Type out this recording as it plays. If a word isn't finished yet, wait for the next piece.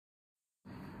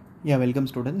Yeah, welcome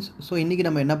students. So இன்னைக்கு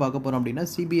நம்ம என்ன பார்க்க போறோம் அப்படினா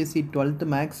Cbse 12th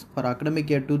Maths for academic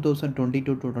year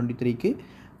 2022 to 23 க்கு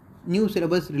நியூ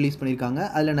syllabus ரிலீஸ் பண்ணிருக்காங்க.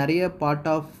 அதுல நிறைய பார்ட்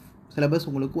ஆஃப் syllabus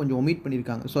உங்களுக்கு கொஞ்சம் ஒமிட்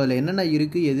பண்ணிருக்காங்க. சோ அதுல என்னென்ன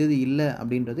இருக்கு எது எது இல்ல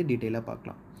அப்படின்றது டீடைலா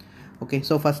பார்க்கலாம். ஓகே,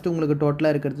 சோ ஃபர்ஸ்ட் உங்களுக்கு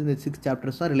டோட்டலா இருக்கிறது இந்த 6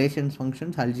 chapters தான்: relations,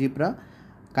 functions, algebra,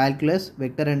 calculus,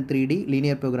 vector and 3D,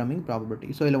 linear programming, probability.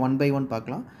 So இதுல one by one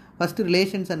பார்க்கலாம். First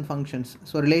relations and functions.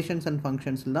 So relations and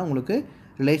functions தான் உங்களுக்கு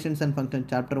relations and functions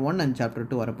chapter 1 and chapter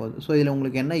 2 வரப்போகுது. ஸோ இதில்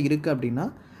உங்களுக்கு என்ன இருக்குது அப்படின்னா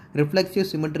reflexive,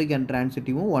 symmetric and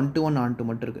டிரான்சிட்டிவும் 1-to-1 on-to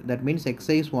மட்டும் இருக்குது. தட் மீன்ஸ்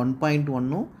எக்ஸைஸ்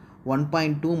 1.1ம்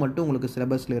 1.2 மட்டும் உங்களுக்கு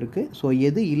சிலபஸில் இருக்குது. ஸோ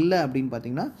எது இல்லை அப்படின்னு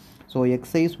பார்த்தீங்கன்னா ஸோ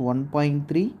எக்ஸைஸ்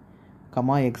 1.3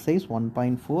 எக்ஸைஸ்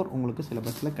 1.4 உங்களுக்கு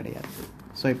சிலபஸில் கிடையாது.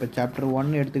 ஸோ இப்போ சாப்டர்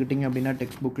 1 எடுத்துக்கிட்டிங்க அப்படின்னா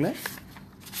டெக்ஸ்ட் புக்கில்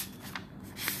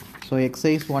ஸோ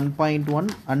எக்ஸைஸ் 1.1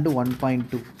 and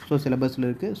 1.2 ஸோ சிலபஸில்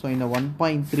இருக்குது. ஸோ இந்த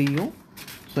 1.3யும்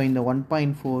ஸோ இந்த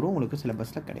 1.4ம் உங்களுக்கு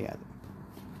சிலபஸில் கிடையாது.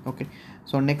 ஓகே,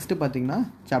 ஸோ நெக்ஸ்ட்டு பார்த்தீங்கன்னா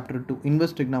chapter 2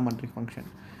 inverse trigonometric function.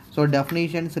 So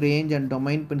definitions, range and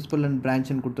domain, principal and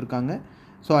பிரான்ச்னு கொடுத்துருக்காங்க.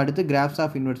 ஸோ அடுத்து graphs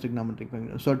of inverse trigonometric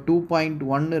function. So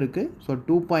 2.1 இருக்குது. ஸோ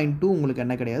 2.2 உங்களுக்கு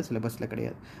என்ன கிடையாது, சிலபஸில்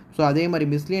கிடையாது. ஸோ அதே மாதிரி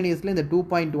மிஸ்லேனியஸில் இந்த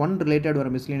 2.1 ரிலேட்டட் வர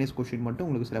மிஸ்லேனியஸ் கொஷின் மட்டும்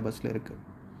உங்களுக்கு சிலபஸில் இருக்குது.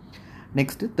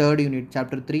 Next third unit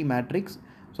chapter 3 matrix.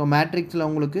 So மேட்ரிக்ஸில்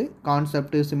உங்களுக்கு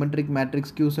concept, symmetric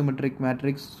matrix, Q symmetric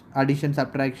matrix, addition,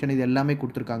 subtraction இது எல்லாமே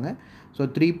கொடுத்துருக்காங்க. ஸோ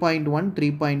 3.1,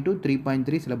 3.2,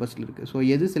 3.3 சிலபஸில் இருக்குது. ஸோ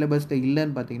எது சிலபஸில்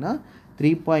இல்லைன்னு பார்த்தீங்கன்னா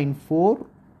 3.4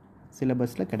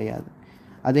 சிலபஸில் கிடையாது.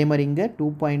 அதே மாதிரி இங்கே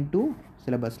 2.2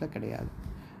 சிலபஸில் கிடையாது.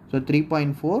 ஸோ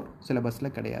 3.4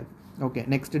 சிலபஸில் கிடையாது. Okay,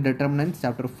 next determinants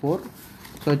chapter 4.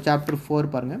 So chapter 4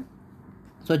 பாருங்கள்.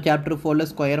 So chapter 4ல்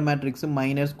square matrix,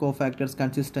 miners, cofactors,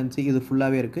 consistency இது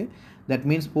ஃபுல்லாகவே இருக்குது. தட்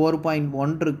மீன்ஸ்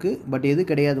 4.1 இருக்குது. பட் எது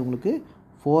கிடையாது உங்களுக்கு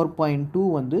 4.2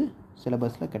 வந்து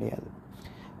சிலபஸில் கிடையாது.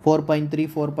 4.3,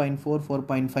 4.4,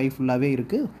 4.5 ஃபுல்லாகவே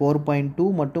இருக்குது. 4.2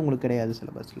 மட்டும் உங்களுக்கு கிடையாது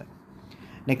சிலபஸில்.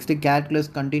 Next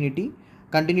calculus,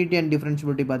 continuity and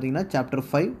differentiability பார்த்தீங்கன்னா சாப்டர்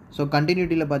 5. ஸோ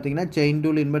கண்டினியூட்டியில் பார்த்தீங்கன்னா chain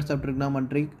rule, inverse of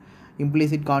trigonometric,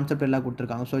 implicit concept எல்லாம்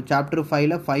கொடுத்துருக்காங்க. ஸோ சாப்டர்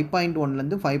 5ல்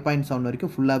 5.1லேருந்து 5.7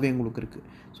 வரைக்கும் ஃபுல்லாகவே உங்களுக்கு இருக்குது.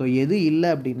 ஸோ எது இல்லை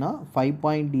அப்படின்னா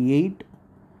 5.8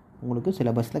 உங்களுக்கு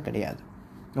சிலபஸில் கிடையாது.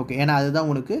 ஓகே, ஏன்னா அதுதான்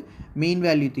உங்களுக்கு மீன்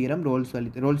வேல்யூ தீரம்,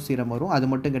 ரோல்ஸ் தீரம் வரும். அது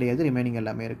மட்டும் கிடையாது, ரிமைனிங்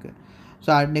எல்லாமே இருக்குது. So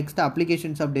next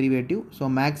applications of derivative. So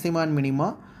maxima and minima.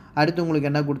 அடுத்து உங்களுக்கு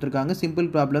என்ன கொடுத்துருக்காங்க, simple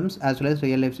problems as well as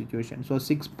real life situation. So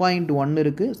 6.1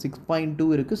 இருக்குது, 6.2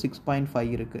 இருக்குது,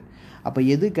 6.5 இருக்குது. அப்போ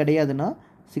எது கிடையாதுன்னா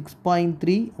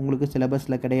 6.3 உங்களுக்கு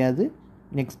சிலபஸில் கிடையாது.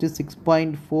 நெக்ஸ்ட்டு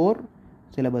 6.4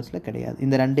 சிலபஸில் கிடையாது.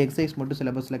 இந்த 2 எக்ஸசைஸ் மட்டும்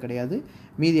சிலபஸில் கிடையாது.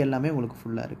 மீதி எல்லாமே உங்களுக்கு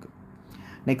ஃபுல்லாக இருக்குது.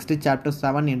 Next chapter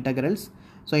 7 integrals.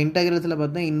 ஸோ இன்டெக்ரல்ஸில்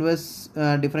பார்த்தா inverse,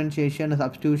 differentiation,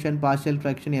 substitution, partial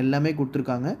fraction எல்லாமே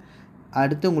கொடுத்துருக்காங்க.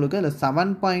 அடுத்து உங்களுக்கு அதில்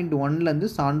 7.1லேருந்து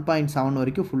 7.7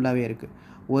 வரைக்கும் ஃபுல்லாகவே இருக்குது.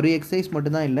 ஒரு எக்ஸசைஸ்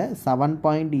மட்டும்தான் இல்லை,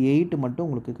 7.8 மட்டும்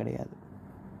உங்களுக்கு கிடையாது.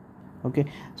 ஓகே,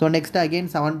 ஸோ நெக்ஸ்ட் அகெயின்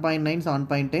 7.9,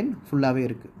 7.10 ஃபுல்லாகவே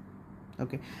இருக்குது.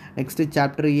 Okay, next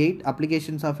chapter 8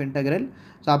 applications of integral.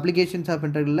 So applications of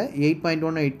இன்டெக்ரலில்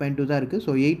 8.1, 8.2 தான் இருக்குது.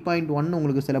 ஸோ 8.1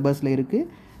 உங்களுக்கு சிலபஸில்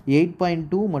இருக்குது,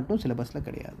 8.2 மட்டும் சிலபஸில்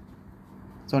கிடையாது.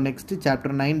 So next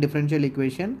chapter 9 differential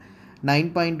equation.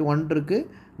 9.1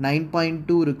 இருக்குது,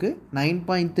 9.2 இருக்குது,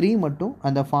 9.3 மட்டும்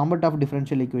அந்த ஃபார்மட் ஆஃப்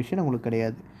டிஃபரன்ஷியல் ஈக்குவேஷன் உங்களுக்கு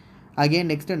கிடையாது. அகெயின்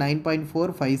நெக்ஸ்ட்டு 9.4,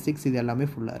 5, 6 இது எல்லாமே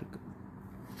ஃபுல்லாக இருக்குது.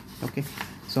 Okay,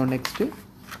 so next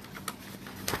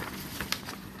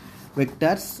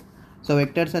vectors. So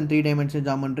vectors and 3 dimension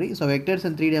geometry. So vectors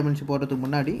and 3 dimension போகிறதுக்கு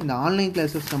முன்னாடி இந்த ஆன்லைன்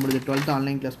கிளாஸஸ் நம்மளுக்கு 12th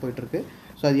ஆன்லைன் கிளாஸ் போயிட்டுருக்கு.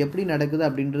 ஸோ அது எப்படி நடக்குது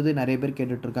அப்படின்றது நிறைய பேர்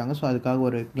கேட்டுட்ருக்காங்க. ஸோ அதுக்காக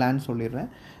ஒரு கிளான்ஸ் சொல்லிடுறேன்.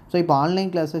 ஸோ இப்போ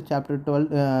ஆன்லைன் கிளாஸஸ் சாப்டர் 12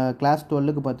 கிளாஸ்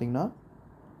 12க்கு பார்த்தீங்கன்னா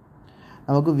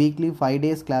நமக்கு வீக்லி 5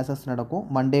 days கிளாஸஸ் நடக்கும்,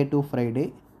 Monday to Friday.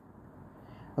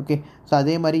 Okay, so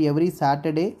அதே மாதிரி எவ்ரி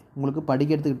சாட்டர்டே உங்களுக்கு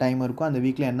படிக்கிறதுக்கு டைம் இருக்கும். அந்த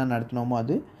வீக்கில் என்ன நடத்தினோமோ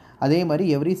அது. அதே மாதிரி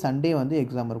எவ்ரி சண்டே வந்து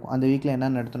எக்ஸாம் இருக்கும். அந்த வீக்கில்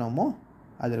என்ன நடத்தினோமோ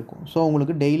அது இருக்கும். ஸோ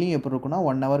உங்களுக்கு டெய்லியும் எப்படி இருக்குன்னா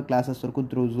 1 hour கிளாஸஸ் இருக்கும்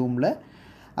த்ரூ ஜூமில்.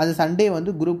 அது சண்டே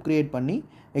வந்து குரூப் க்ரியேட் பண்ணி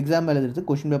எக்ஸாம் எழுதுறதுக்கு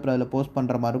கொஷின் பேப்பர் அதில் போஸ்ட்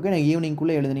பண்ணுற மாதிரி இருக்கும். எனக்கு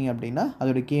ஈவினிங்குள்ளே எழுதுனீங்க அப்படின்னா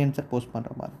அதோட கீ ஆன்சர் போஸ்ட்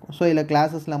பண்ணுற மாதிரி இருக்கும். ஸோ இதில்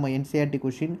கிளாஸஸில் நம்ம NCERT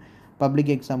question,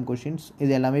 public exam questions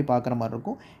இது எல்லாமே பார்க்குற மாதிரி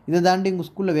இருக்கும். இதை தாண்டி உங்கள்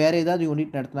ஸ்கூலில் வேறு ஏதாவது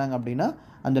யூனிட் நடத்துனாங்க அப்படின்னா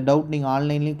அந்த டவுட் நீங்கள்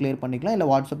ஆன்லைன்லேயும் கிளியர் பண்ணிக்கலாம், இல்லை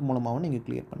வாட்ஸ்அப் மூலமாகவும் நீங்கள்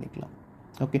கிளியர் பண்ணிக்கலாம்.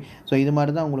 ஓகே, ஸோ இது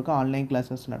மாதிரி தான் உங்களுக்கு ஆன்லைன்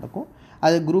கிளாஸஸ் நடக்கும்.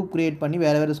 அது குரூப் க்ரியேட் பண்ணி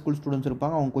வேறு ஸ்கூல் ஸ்டூடெண்ட்ஸ்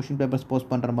இருப்பாங்க, அவங்க கொஷின் பேப்பர்ஸ் போஸ்ட்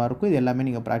பண்ணுற மாதிரி இருக்கும். இது எல்லாமே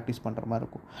நீங்கள் ப்ராக்டிஸ் பண்ணுற மாதிரி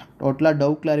இருக்கும். டோட்டலாக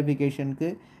doubt கிளாரிஃபிகேஷனுக்கு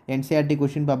NCERT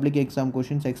question, public exam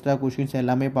questions, extra questions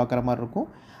எல்லாமே பார்க்குற மாதிரி இருக்கும்.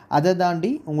 அதை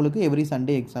தாண்டி உங்களுக்கு எவ்ரி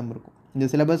சண்டே எக்ஸாம் இருக்கும். இந்த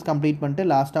சிலபஸ் கம்ப்ளீட் பண்ணிட்டு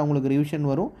லாஸ்ட்டாக உங்களுக்கு ரிவிஷன்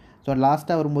வரும். ஸோ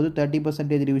லாஸ்ட்டாக வரும்போது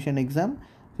 30% ரிவிஷன் எக்ஸாம்,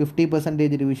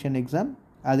 50% ரிவிஷன் எக்ஸாம்,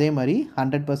 அதே மாதிரி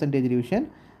 100% ரிவிஷன்,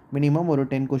 மினிமம் ஒரு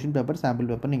 10 கொஷின் பேப்பர் சாம்பிள்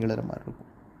பேப்பர் நீங்கள் எழுதுகிற மாதிரி இருக்கும்.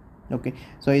 ஓகே,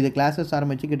 ஸோ இது கிளாஸஸ்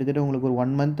ஆரம்பித்து கிட்டத்தட்ட உங்களுக்கு ஒரு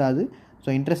 1 மந்த் ஆகுது. ஸோ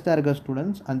இன்ட்ரெஸ்ட்டாக இருக்கிற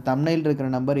ஸ்டூடெண்ட்ஸ் அந்த தம்ப்நெயில் இருக்கிற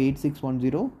நம்பர்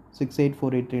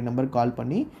 8610684883 நம்பர் கால்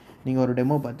பண்ணி நீங்கள் ஒரு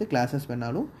டெமோ பார்த்து கிளாஸஸ்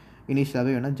வேணாலும்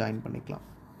இனிஷியலாகவே வேணால் ஜாயின் பண்ணிக்கலாம்.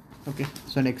 ஓகே,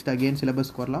 ஸோ நெக்ஸ்ட் அகெயின்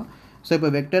சிலபஸ்க்கு வரலாம். ஸோ இப்போ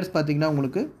வெக்டர்ஸ் பார்த்திங்கன்னா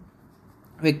உங்களுக்கு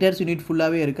வெக்டர்ஸ் யூனிட்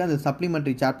ஃபுல்லாகவே இருக்குது. அந்த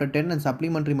சப்ளிமெண்ட்ரி சாப்டர் 10 அண்ட்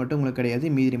சப்ளிமெண்ட்ரி மட்டும் உங்களுக்கு கிடையாது,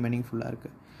 மீதி ரிமைனிங் ஃபுல்லாக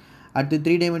இருக்குது. அடுத்து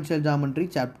 3 dimensional geometry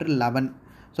chapter 11.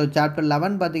 So chapter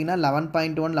 11 பார்த்தீங்கன்னா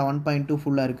 11.1 11.2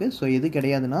 ஃபுல்லாக இருக்குது. ஸோ எது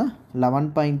கிடையாதுன்னா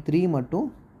 11.3 மட்டும்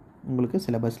உங்களுக்கு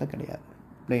சிலபஸில் கிடையாது,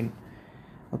 plain.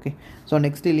 Okay, so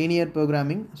next linear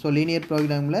programming. So linear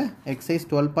ப்ரோக்ராமிங்கில் exercise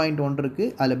 12.1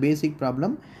 இருக்குது, அதில் பேசிக்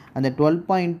ப்ராப்ளம். அந்த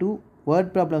 12.2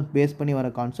 வேர்ட் ப்ராப்ளம்ஸ் பேஸ் பண்ணி வர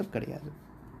கான்செப்ட் கிடையாது.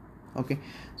 Okay,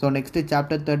 so next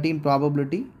chapter 13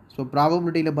 probability. So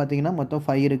ப்ராபபிலிட்டியில் பார்த்தீங்கன்னா மொத்தம்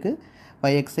 5 இருக்குது,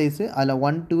 5 எக்ஸசைஸு. அதில்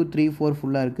 1 2 3 4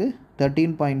 ஃபுல்லாக இருக்குது.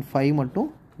 13.5 மட்டும்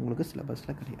உங்களுக்கு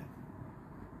சிலபஸில் கிடையாது.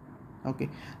 Okay,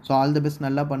 so all the best,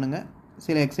 நல்லா பண்ணுங்கள்.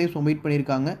 சில எக்ஸசைஸ் ஒமிட்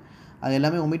பண்ணியிருக்காங்க, அது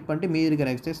எல்லாமே ஒமிட் பண்ணிட்டு மீதி இருக்கிற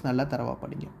எக்ஸசைஸ் நல்லா தரவா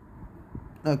படிங்க.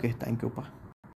 ஓகே, தேங்க்யூப்பா.